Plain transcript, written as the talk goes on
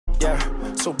Yeah,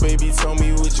 so baby, tell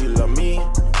me, would you love me?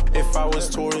 If I was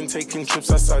touring, taking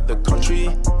trips outside the country.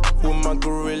 With my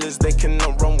gorillas, they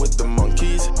cannot run with the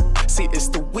monkeys. See, it's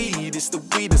the weed that's got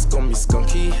me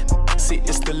skunky. See,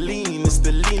 it's the lean that's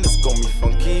got me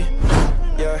funky.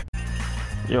 Yeah.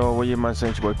 Yo, what you man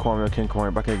saying? It's your boy Kwame King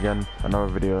Kwame back again,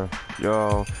 another video.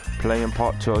 Yo, playing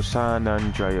part 2 of San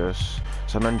Andreas.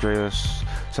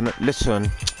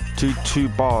 Listen, two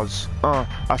bars.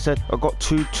 I said I got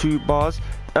two bars.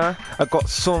 I got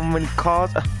so many cars.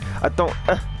 I don't.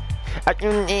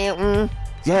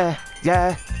 Yeah.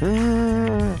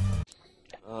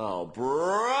 Oh,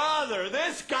 brother,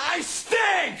 this guy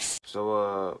stinks!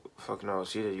 So, fucking hell,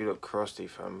 see that you look crusty,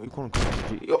 fam. Who you calling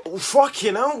crusty? Oh,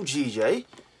 fucking hell, GJ.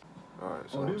 Alright,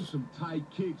 so. Oh, there's some tight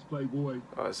kicks, playboy.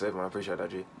 Alright, safe, man. I appreciate that,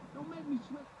 G. Don't make me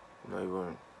sweat. No, you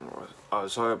won't.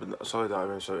 Sorry that I've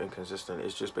been so inconsistent.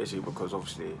 It's just basically because,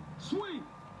 obviously. Sweet!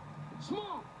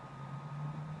 Smoke!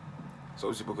 It's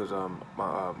obviously because, I'm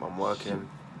working.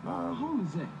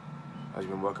 As you've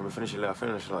been working, we're finishing late. I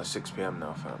finished at like 6 PM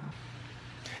now, fam.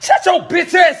 Shut your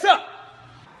bitch ass up!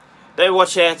 Don't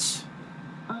watch it.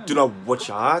 Do not watch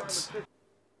it.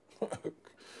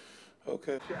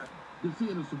 Okay. You're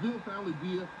seeing a Seville family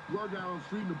beer, work out on the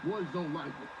street, and the boys don't like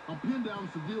it. I'm pinned down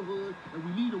in Seville hood, and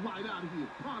we need to ride out of here.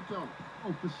 Pronto.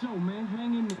 Oh, for sure, man.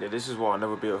 Hang in there. Yeah, this is why I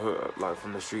never be a hood, like,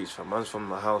 from the streets, fam. Man's from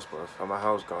my house, bro. I'm a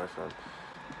house guy, fam.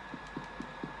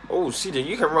 Oh, CJ,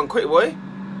 you can run quick, boy.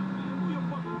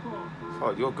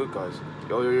 Oh, you're good, guys.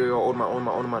 Yo, old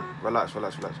man. Relax.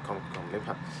 Come.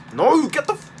 No, get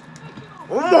the.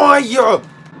 Oh my,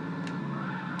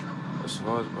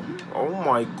 oh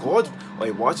my god.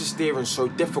 Wait, why is the steering so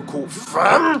difficult,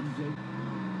 fam?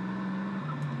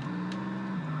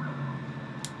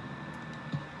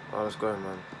 Oh, let's go,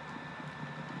 man.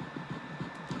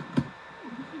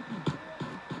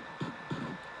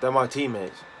 They're my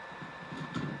teammates.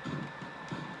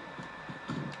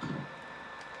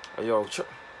 Hey, yo, you're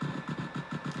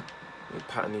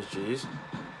patting these G's.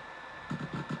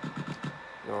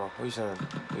 Yo, what are you saying?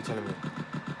 What are you telling me?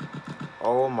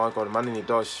 Oh my god, man, he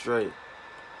dies straight.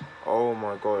 Oh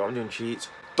my god, I'm doing cheats.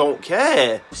 Don't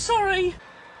care. Sorry.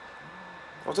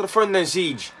 What's to the front then,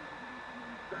 Siege?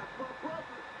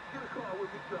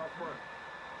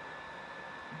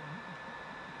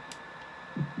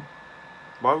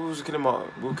 Why was we killing my?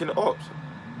 We were killing ops.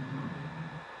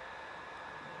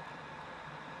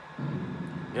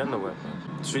 You're nowhere,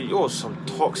 man. So you're some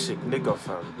toxic nigga,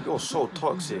 fam. You're so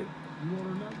toxic.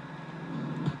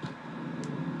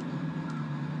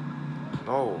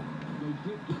 No.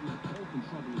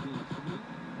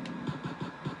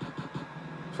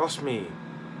 Trust me.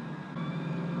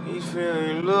 He's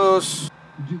feeling loose.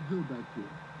 You did good back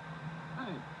there.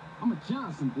 Hey, I'm a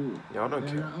Johnson boy. Yeah, I don't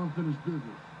care. I got unfinished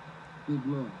business. Big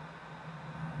love.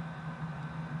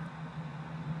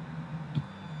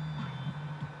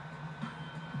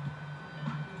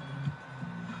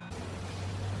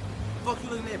 Fuck you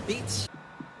looking at, bitch?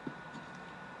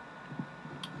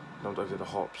 Don't over the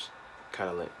hops.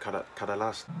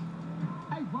 Catalast.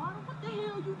 Hey, Ryder, what the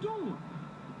hell you doing?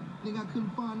 Nigga, I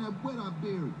couldn't find that wet I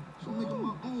buried. So I'm making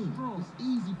my own. It's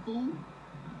easy, fool.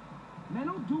 Man,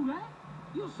 don't do that.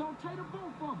 You'll saute the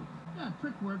both of them. Yeah,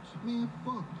 trick works. Man,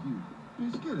 fuck you.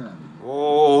 Bitch, get out of here.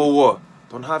 Whoa!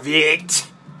 Don't have it!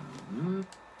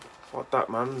 Fuck that,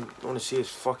 man. I want to see his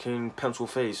fucking pencil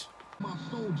face. My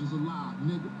soldiers alive,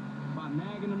 nigga. By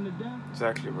nagging them to death?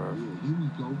 Exactly, bro. Yeah, here we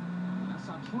go. That's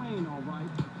our train, all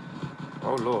right.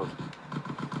 Oh lord.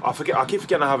 I keep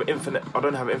forgetting I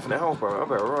don't have infinite health, bro. I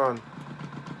better run.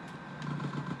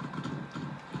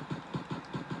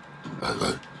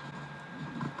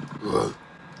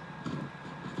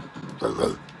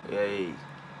 Yay.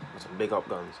 That's some big up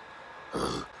guns.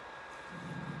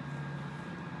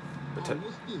 What's this?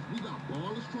 We got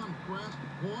ballers trying to crash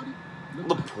the party?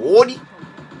 The party?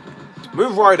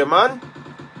 Move, Ryder, man.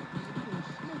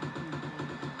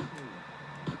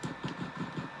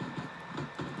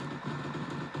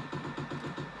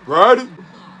 Ryder?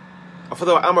 I thought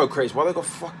they were ammo crates. Why they got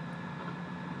fuck?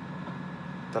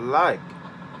 The lag.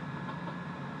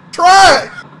 Try!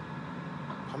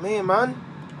 Come here, man.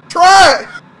 Try!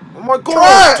 Oh my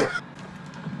god!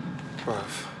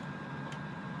 Bruv.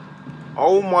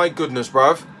 Oh my goodness,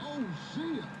 bruv.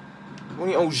 What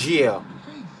do you, oh yeah.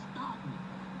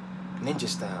 Ninja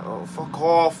style. Oh, fuck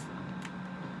off.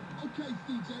 Okay,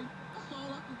 CJ. That's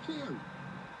all I can carry.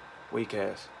 Weak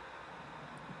ass.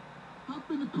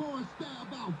 Hop in the car and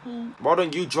stab out, fool. Why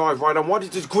don't you drive, Ryder? Why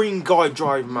did this green guy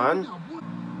drive, man?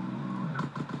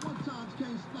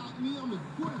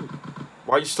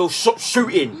 Why are you still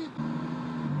shooting?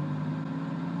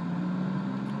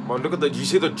 Man, look at that. You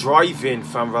see the driving,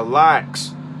 fam.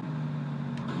 Relax.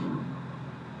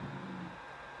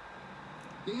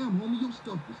 Damn, homie, your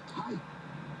stuff is tight.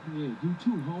 Yeah, you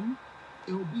too, homie.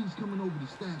 LB's coming over to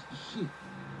stash the shit.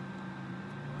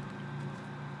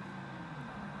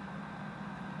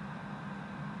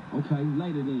 Okay,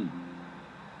 later then.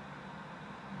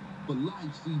 For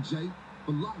life, CJ.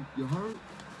 For life, you heard?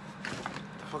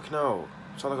 Fuck no.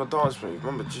 Sound like a dance move.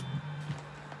 Remember, just...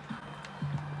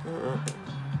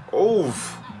 Oh.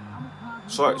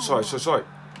 Sorry.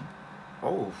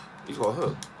 Oh, he's got a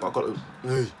hook. I got it.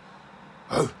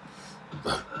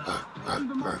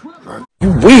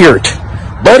 You weird,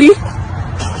 buddy.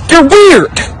 You're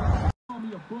weird.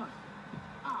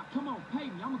 Come on, pay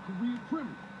me. I'm a career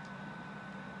criminal.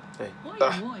 Hey.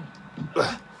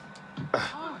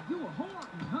 You a whore,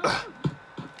 huh?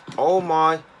 Oh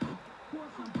my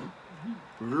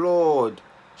Lord.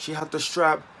 She had the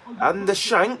strap and the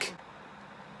shank.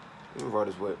 Let me ride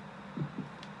his whip.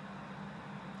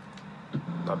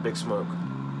 That big smoke.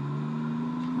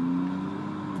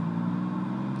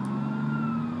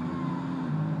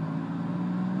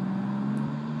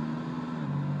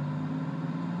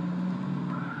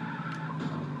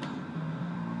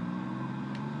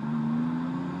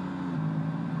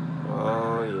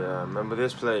 Oh yeah, remember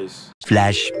this place.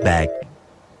 Flashback.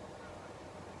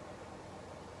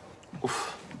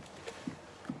 Oof.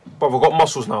 But I've got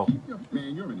muscles now.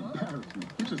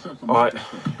 Alright.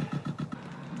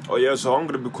 Oh yeah, so I'm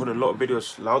going to be recording a lot of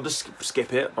videos. I'll just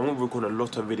skip it. I'm going to be recording a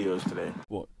lot of videos today.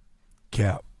 What?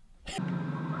 Cap. Good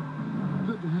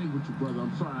to hang with you, brother.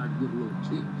 I'm sorry I get a little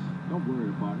tips. Don't worry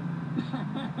about it.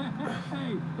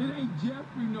 Hey, it ain't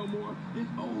Jeffrey no more.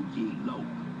 It's OG Loc.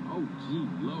 OG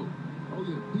Loc. Oh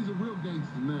yeah, he's a real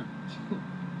gangster now.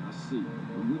 I see.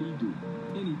 But what do he do?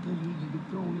 Anything he can get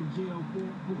thrown in jail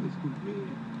for his career,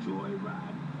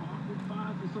 joyride, armed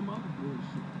fines, or some other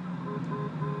bullshit.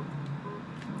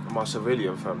 I'm a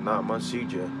civilian, fam. Nah, I'm on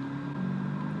CJ.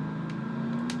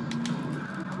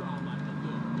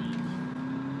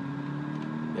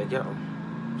 Yeah, get him.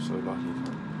 So lucky,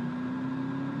 fam.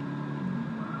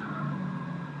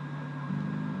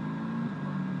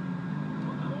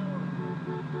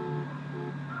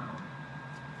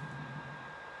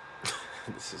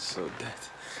 This is so dead.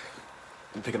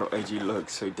 I'm picking up AG Loc,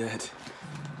 so dead.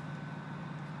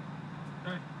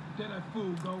 Hey, there that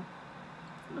fool go.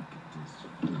 Look at this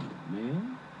fool,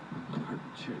 man.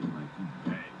 Perpetrating like you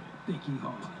banging. Think he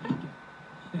hard.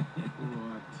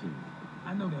 I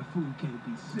know that fool can't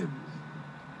be serious.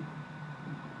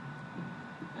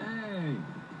 Hey,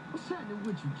 what's happening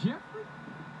with you, Jeffrey?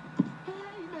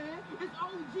 Hey, man, it's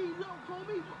OG Loc,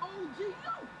 homie. OG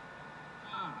Loc.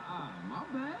 My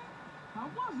bad. How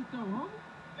was it, though, homie?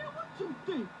 Man, what you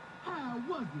think? How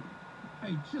was it?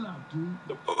 Hey, chill out,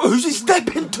 dude. Who's he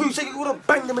stepping to? So you would have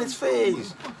banged him in his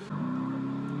face.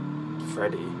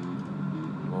 Freddy.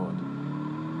 Lord.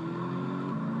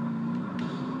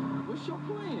 What's your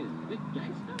plan, big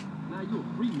gangster? Now you a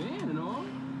free man and all.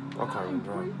 I can't even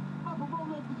drive. I'm a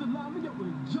roll officer, line me up with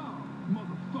a job.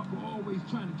 Motherfucker always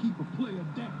trying to keep a player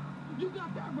down. You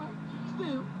got that right.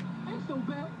 Still, ain't so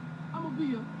bad. I'ma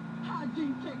be a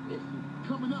hygiene technician.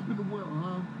 Coming up in the world,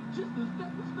 huh? Just a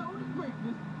stepping stone to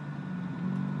greatness.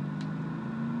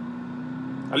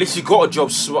 At least you got a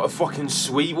job, fucking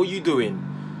sweet. What are you doing?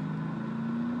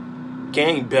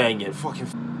 Gang banging, fucking.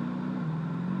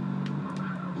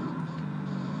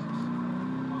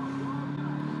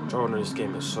 Driving on this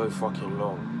game is so fucking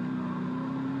long.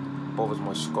 Bothers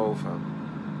my skull, fam.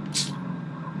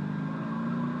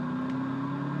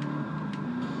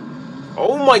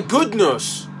 Oh my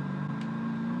goodness!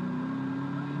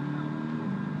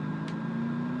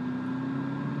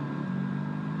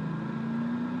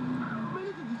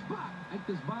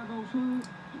 This Bogos hood?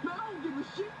 Man, I don't give a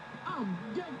shit. I'm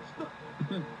gangsta.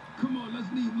 Come on, let's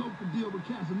leave Loc to deal with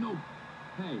Casanova.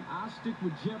 Hey, I'll stick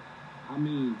with Jeff. I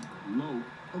mean, Loc.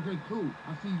 Okay, cool.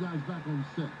 I'll see you guys back on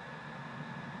set.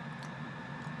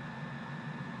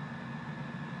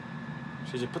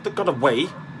 She just put the gun away. You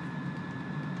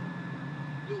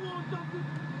want something?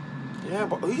 Yeah,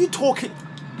 but who are you talking?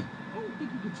 Oh,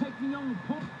 think you can take me on,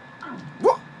 punk?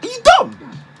 What? Are you dumb?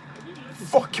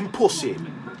 Fucking pussy.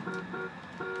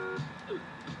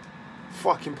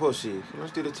 Fucking pussy.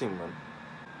 Let's do the thing, man.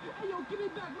 Hey, yo, give me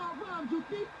back my rhymes, you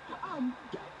think? I'm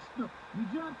gangsta. You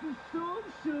dropped the soul,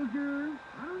 sugar.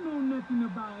 I don't know nothing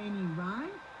about any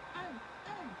rhymes. Hey,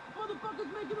 motherfuckers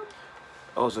making them.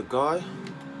 Oh, it's a guy?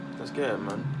 Let's get him,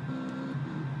 man.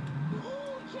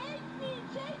 Ooh, chase me.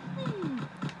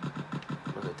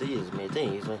 Look at these,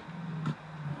 me.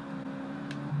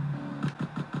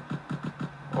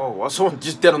 Oh, why someone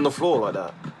just dead on the floor like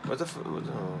that? Where's the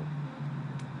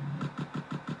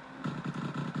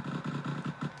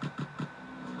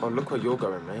oh, look where you're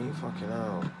going, mate. Fucking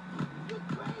hell.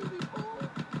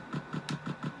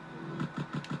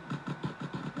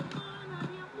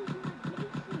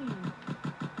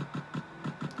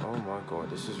 Oh my god,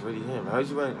 this is really him. How's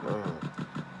he went?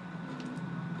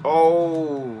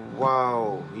 Oh,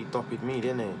 wow. He doppied me,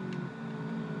 didn't he?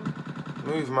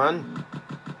 Move, man.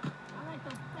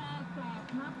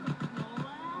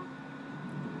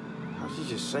 How's he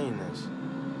just saying this?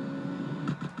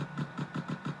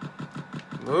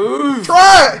 Move!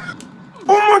 Try!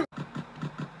 Oh my...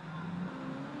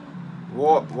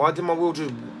 What? Why did my wheel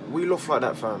just wheel off like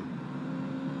that, fam?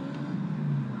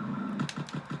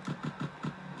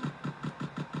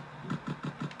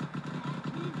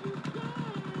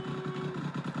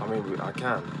 I mean, I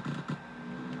can.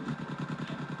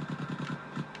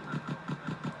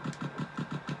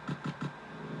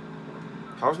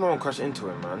 How's no one crashed into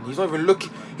him, man? He's not even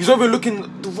looking. He's not even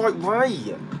looking the right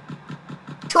way.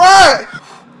 Try!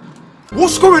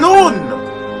 What's going on?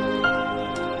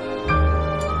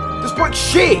 This bike's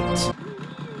shit.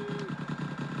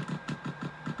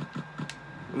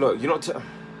 Look, you're not.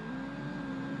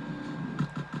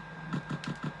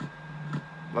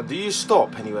 Like, do you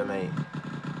stop anywhere, mate?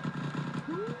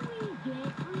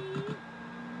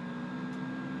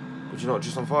 Would you not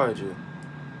just on fire, you?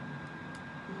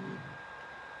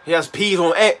 He has peas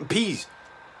on peas.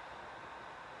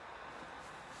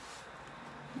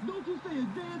 Don't you say a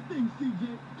damn thing, CJ.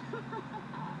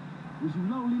 Was you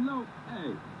lonely, low?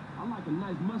 Hey, I like a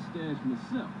nice mustache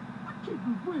myself. I keep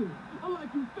it real. I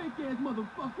like you fake-ass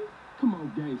motherfuckers. Come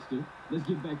on, gangster. Let's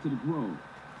get back to the grove.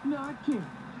 No, I can't.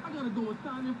 I gotta go and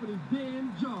sign in for this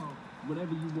damn job.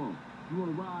 Whatever you want. You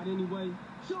wanna ride anyway?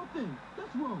 Sure thing.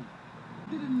 Let's roll.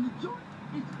 Did it in the joint?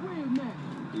 It's real now.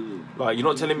 Yeah. Like, you're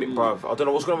not telling me, bruv. I don't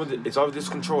know what's going on with it. It's either this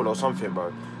controller or something,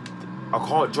 bro. I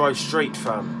can't drive straight,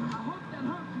 fam. I hope that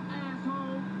hurts you,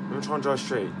 asshole. Let me try and drive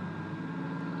straight.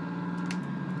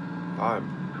 Alright.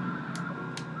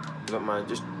 Look, man,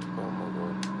 just... Oh, my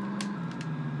God.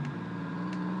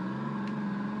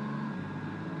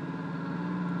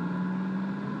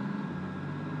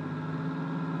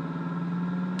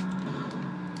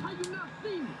 How you not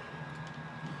see me?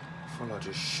 I feel like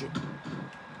just shit.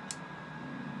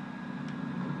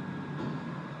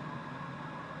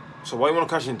 So why you want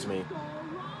to crash into me?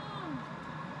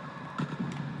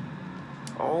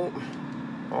 Oh.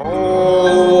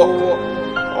 Oh.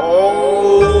 Oh.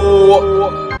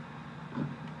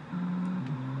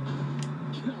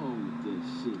 Get on with that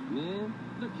shit, man.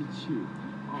 Look at you.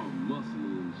 All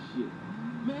muscly and shit.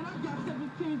 Man, I got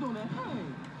 17s on that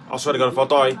hand. I swear to God, if I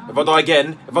die again,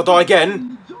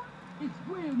 It's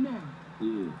real now.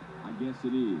 Yeah, I guess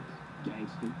it is,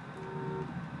 gangster.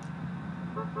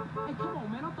 Hey, come on,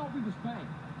 man. I thought we was back.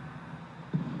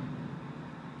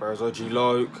 Where's OG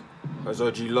Loke? Where's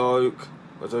OG Loke?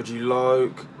 Where's OG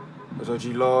Loke? Where's OG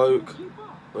Loke?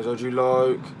 Where's OG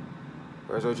Loke?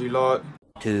 Where's OG Loke?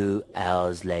 2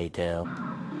 hours later.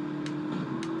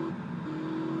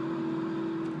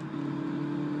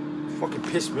 Fucking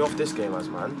pissed me off this game, as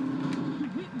man.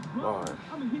 Alright.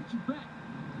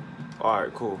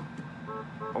 Alright, cool.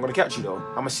 I'm gonna catch you though.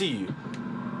 I'm gonna see you.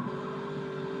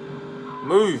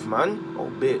 Move, man.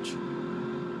 Oh, bitch.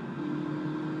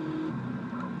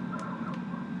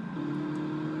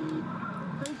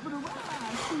 Thanks for the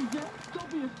ride, CJ. Don't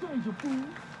be a stranger, fool.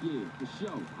 Yeah, for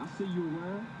sure. I see you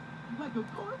around. Like a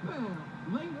quarter pound.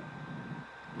 Later.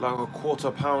 Like a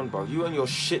quarter pound, bro. You and your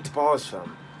shit bars,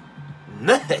 fam.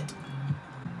 Nut.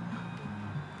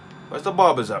 Where's the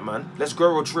barbers at, man? Let's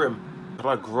grow or trim. Can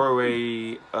I grow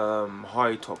a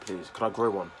high top, please? Can I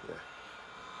grow one? Yeah.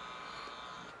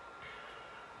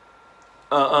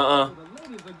 The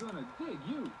ladies are gonna dig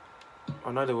you. I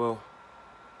know they will.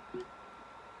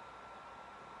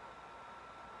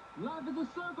 Life is a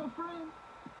circle, friend.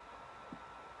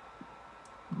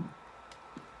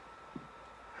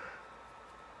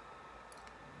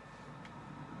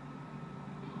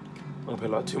 I'm gonna play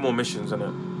like 2 more missions,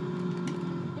 innit?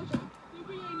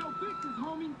 We ain't no fixes,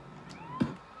 homie.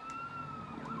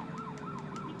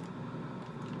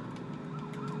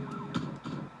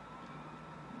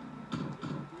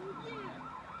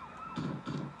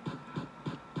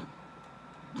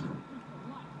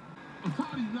 I'm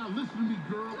tired of you not listening to me,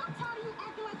 girl. I'm tired of you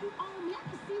acting like you own me. I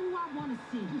can see who I want to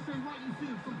see. This ain't right, you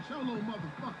seeing some cholo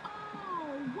motherfucker.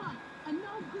 Oh, what? A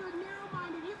no-good,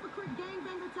 narrow-minded, hypocrite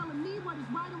gangbanger telling me what is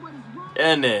right and what is wrong?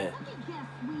 Innit? Look at Guess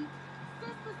Sweet.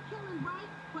 Sisters killing right,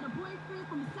 but a boyfriend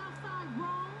from the south side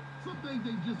wrong? Some things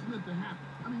ain't just meant to happen.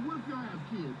 I mean, what if y'all have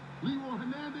kids? Leroy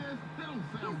Hernandez? That don't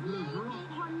sound His good, name girl.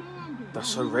 ain't Hernandez.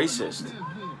 so racist.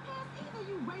 Either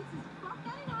you racist fuck.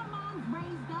 That ain't how moms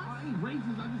raised us. I ain't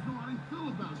racist, I just know how they feel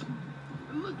about you.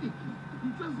 And look at you. You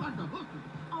dress like a hooker.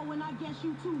 Oh, and I guess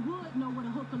you two would know what a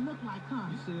hooker look like, huh?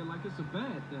 You say it like it's a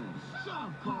bad thing. Shut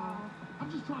up, Carl. I'm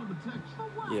just trying to protect you. For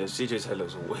what? Yeah, CJ's head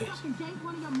looks You weird. fucking date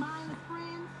one of your mindless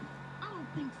friends? I don't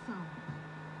think so.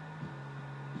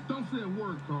 Don't say a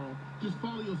word, Carl. Just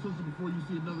follow your sister before you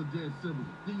see another dead sibling.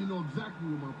 Then you know exactly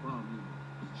what my problem is.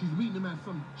 She's meeting him at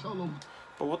some cholo.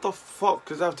 But what the fuck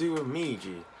does that have to do with me,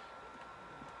 G?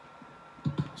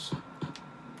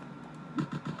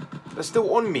 They're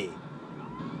still on me.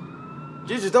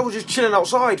 Jesus, they were just chilling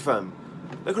outside, fam.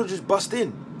 They could have just bust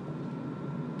in.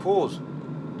 Pause.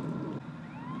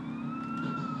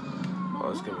 Oh,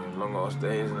 it's gonna be a long ass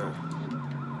day, isn't it?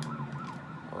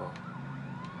 Oh.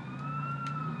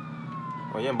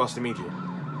 Oh, you ain't busting me, G.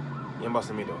 You ain't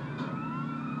busting me, though.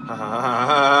 Ha ha ha ha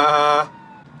ha.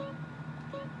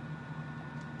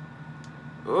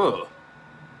 Ugh.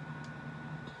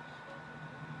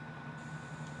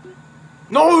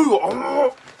 No!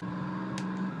 Oh.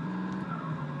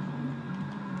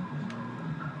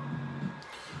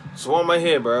 So why am I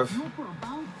here, bruv?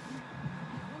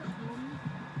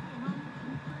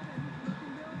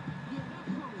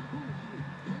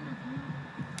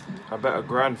 I bet a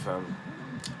grand, fam.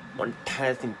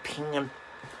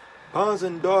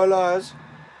 $1,000.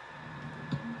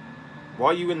 Why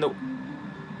are you in the...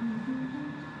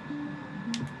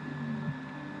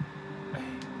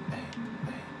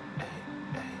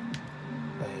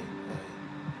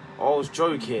 I was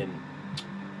joking.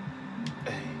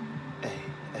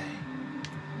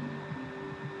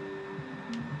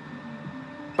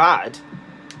 Bad?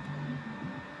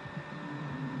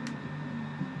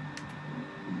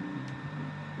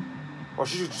 Oh,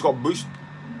 she just got boost.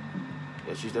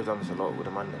 Yeah, she's done this a lot with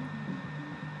Amanda.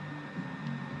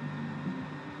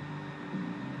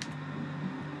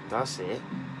 That's it.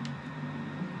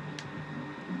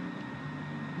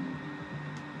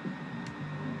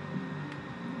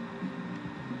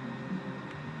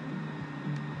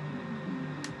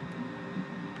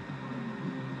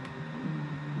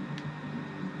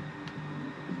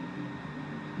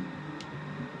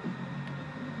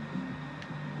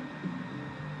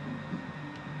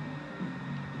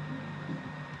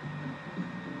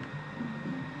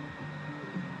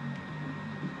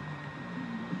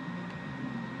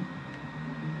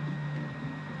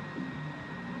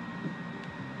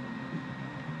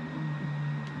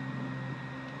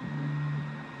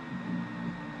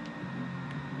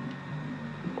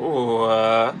 Oh,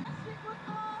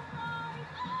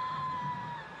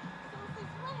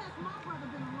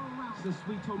 Since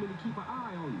Sweet told me to keep an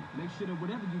eye on you. Make sure that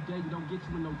whatever you did, you don't get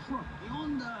you in no trouble. ¿Qué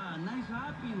onda? Nice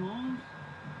happy, Holmes.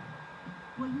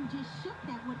 Well, you just shook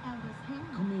that whatever's hand.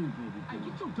 Come here, baby. Hey,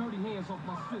 get your dirty hands off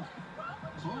my sister.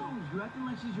 Holmes, you're acting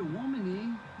like she's your woman,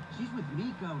 eh? She's with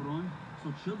me, cabron.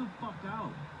 So chill the fuck out.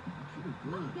 Treat her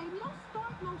good. Look, baby, don't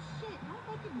start no shit. Don't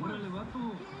make it Órale, worse.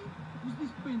 vato. Okay? Who's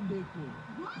this pendejo?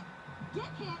 What?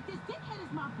 Dickhead? This dickhead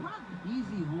is my brother.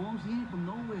 Easy, Holmes. He ain't from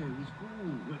nowhere. He's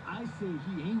cool. Well, I say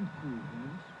he ain't cool,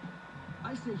 Holmes.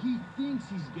 I say he thinks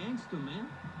he's gangster, man.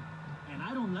 And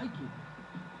I don't like it.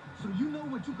 So you know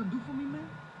what you can do for me, man?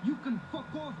 You can fuck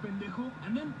off, pendejo,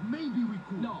 and then maybe we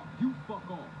cool. No, you fuck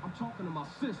off. I'm talking to my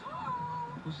sister.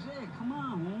 Jose, come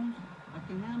on, Holmes. I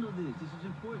can handle this. This is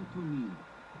important to me.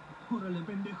 Órale,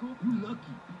 pendejo. You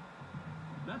lucky.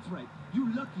 That's right.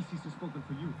 You lucky Cesar spoken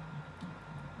for you.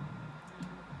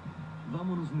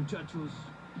 Vámonos, muchachos.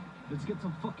 Let's get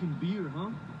some fucking beer, huh?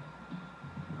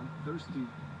 I'm thirsty.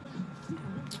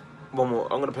 one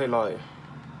more. I'm gonna play like.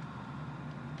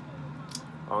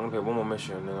 I'm gonna play one more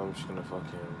mission, and then I'm just gonna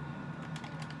fucking.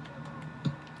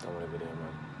 Done with the video,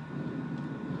 man.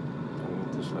 I'm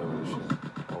gonna just slow with this shit.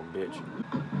 Oh, bitch.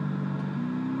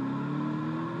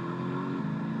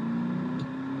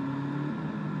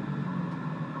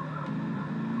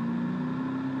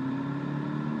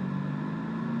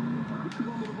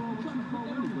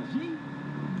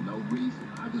 No reason.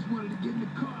 I just wanted to get in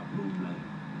the car, blue light.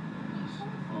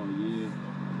 Oh, yeah.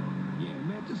 Yeah,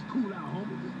 man, just cool out,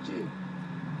 homie. Just chill.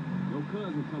 Your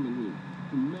cousin coming here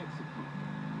from Mexico.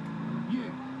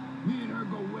 Yeah, me and her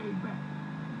go way back.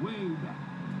 Way back.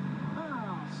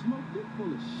 Ah, Smoke, you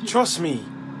full of shit. Trust me.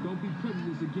 Don't be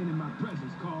prejudiced again in my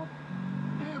presence, Carl.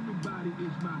 Everybody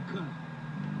is my cousin.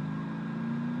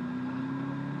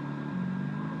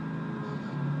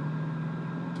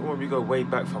 Don't want me to go way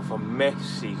back from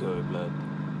Mexico, blood.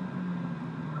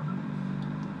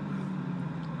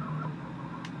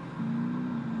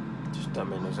 Just don't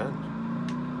make no sense.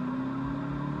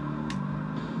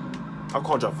 I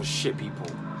can't drive for shit, people.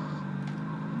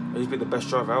 He's been the best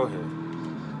driver out here.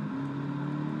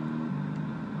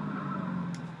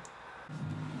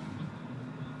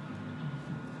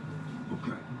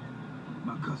 Okay,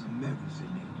 my cousin Mary's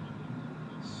in there.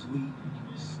 Sweet,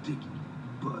 sticky,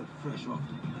 bud fresh off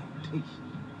the plantation.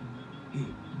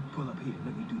 Here, pull up here,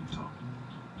 let me do the talking.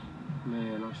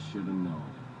 Man, I should have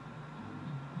known.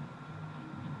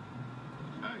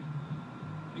 Hey,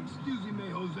 excuse me,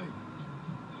 Jose.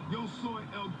 Yo soy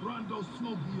El Grande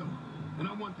Smokio, and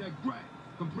I want that grass.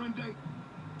 Comprende?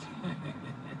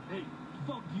 Hey,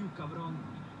 fuck you, cabron.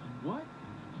 What?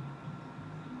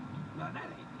 Now that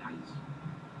ain't nice.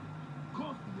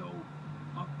 Costio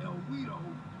of El Guido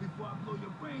before I blow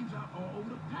your brains out all over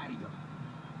the patio.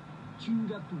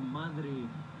 Chinga tu madre,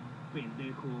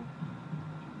 pendejo.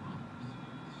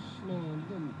 Man,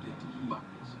 let me get the Fuck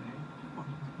this, man. Fuck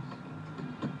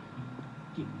this.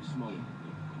 Give me smoke. Give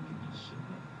me shit,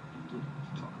 man. Get what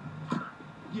you talking about.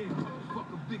 Yeah,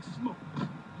 motherfucker, Big Smoke.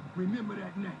 Remember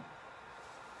that name.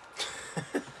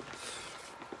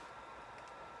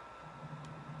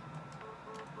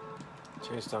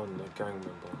 Chase down the gang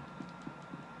member.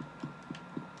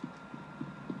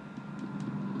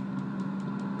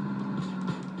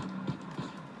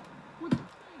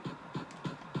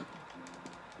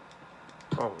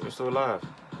 Oh, you're still alive.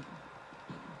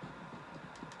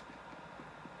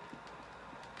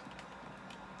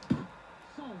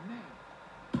 So now.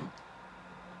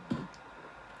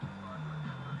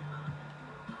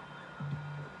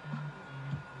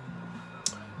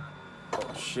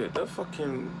 Oh shit, that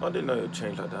fucking... I didn't know it would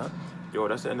change like that. Yo,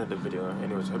 that's the end of the video.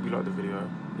 Anyways, hope you liked the video.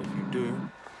 If you do,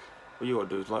 what you gotta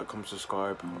do is like, comment,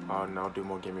 subscribe. I'll now do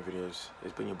more gaming videos.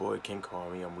 It's been your boy King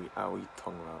Kami, and we out. We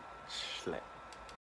talking about Schleck.